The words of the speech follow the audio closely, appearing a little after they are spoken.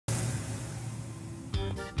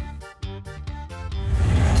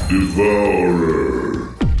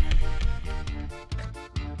Devourer.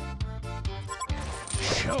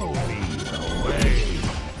 Show me the way.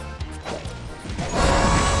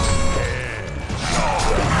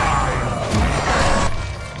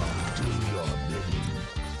 Do your bidding.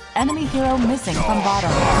 Enemy hero missing from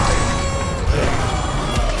bottom.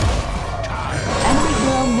 Enemy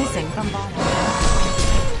hero missing from bottom.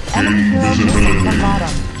 Enemy hero missing from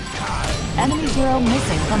bottom. Enemy hero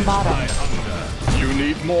missing from bottom. You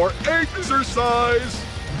need more exercise!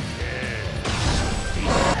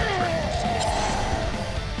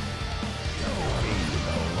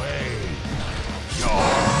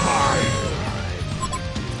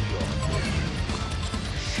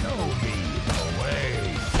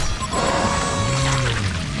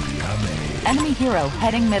 Enemy hero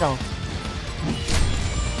heading middle.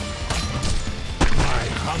 My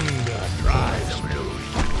hunger drives me.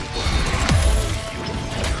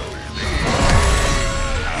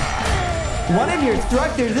 One of your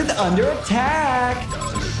structures is under attack!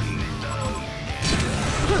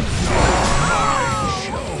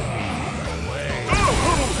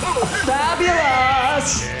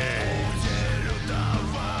 Fabulous!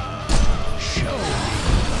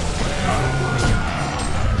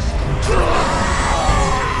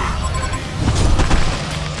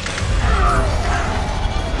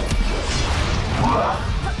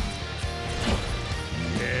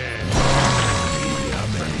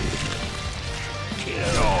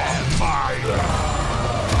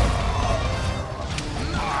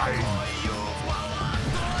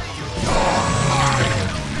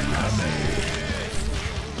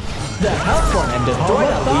 The Hellborn have destroyed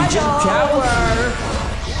a Legion tower!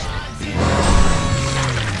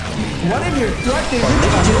 One of your structures is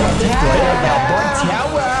under attack! The Hellborn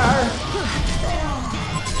tower!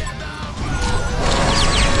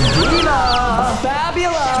 Diva!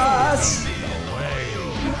 Fabulous!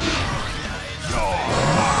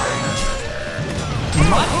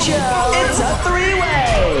 Macho! It's a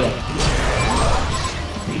three-way!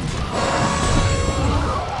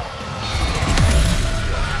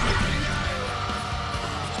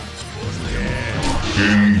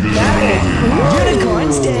 Unicorn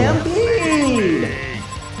Stampede!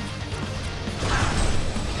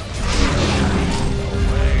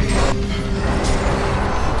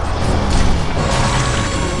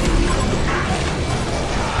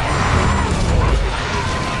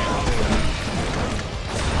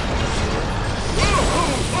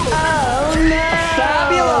 Oh no!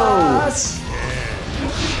 Fabulous!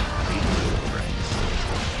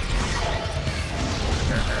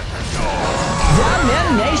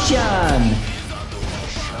 Domination!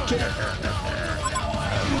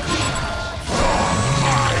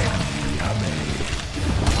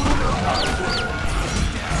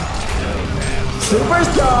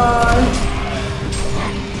 Superstar!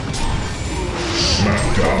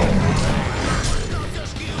 Smackdown.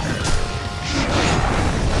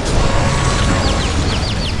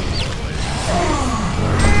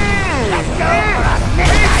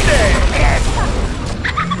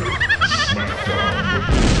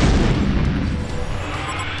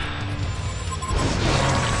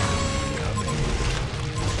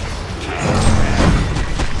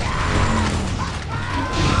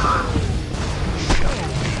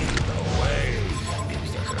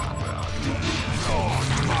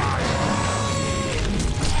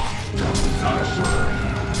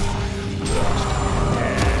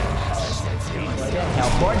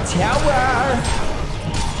 Hellborn tower!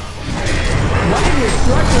 One of your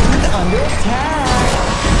structures is under attack!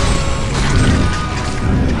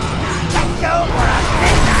 Let's go for a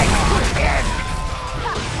midnight kiss!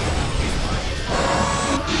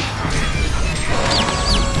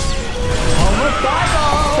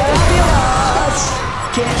 Homicidal! Fabulous!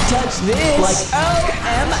 Can't touch this! Like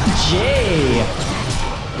OMG!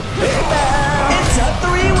 It's a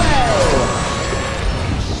three-way!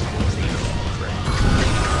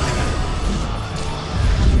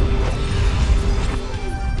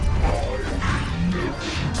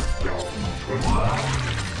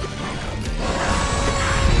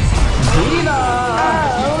 Diva!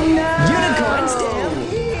 Oh no! Unicorn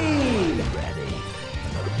Stampede!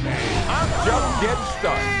 I'm just getting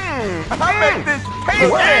started. I make this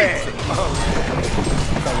payday!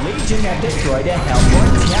 The Legion have destroyed a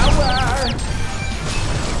Hellborn tower!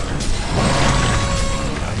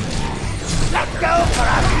 Let's go for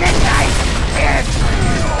a midnight kiss!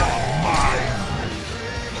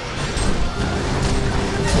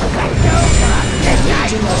 Let's go for a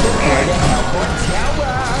midnight Legion have destroyed a Hellborn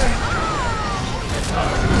tower!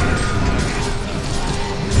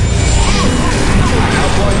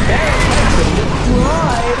 Hellborn barracks have been destroyed!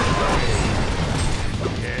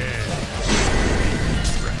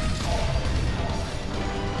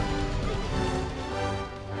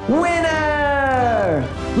 Winner!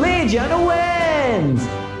 Legion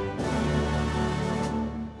wins!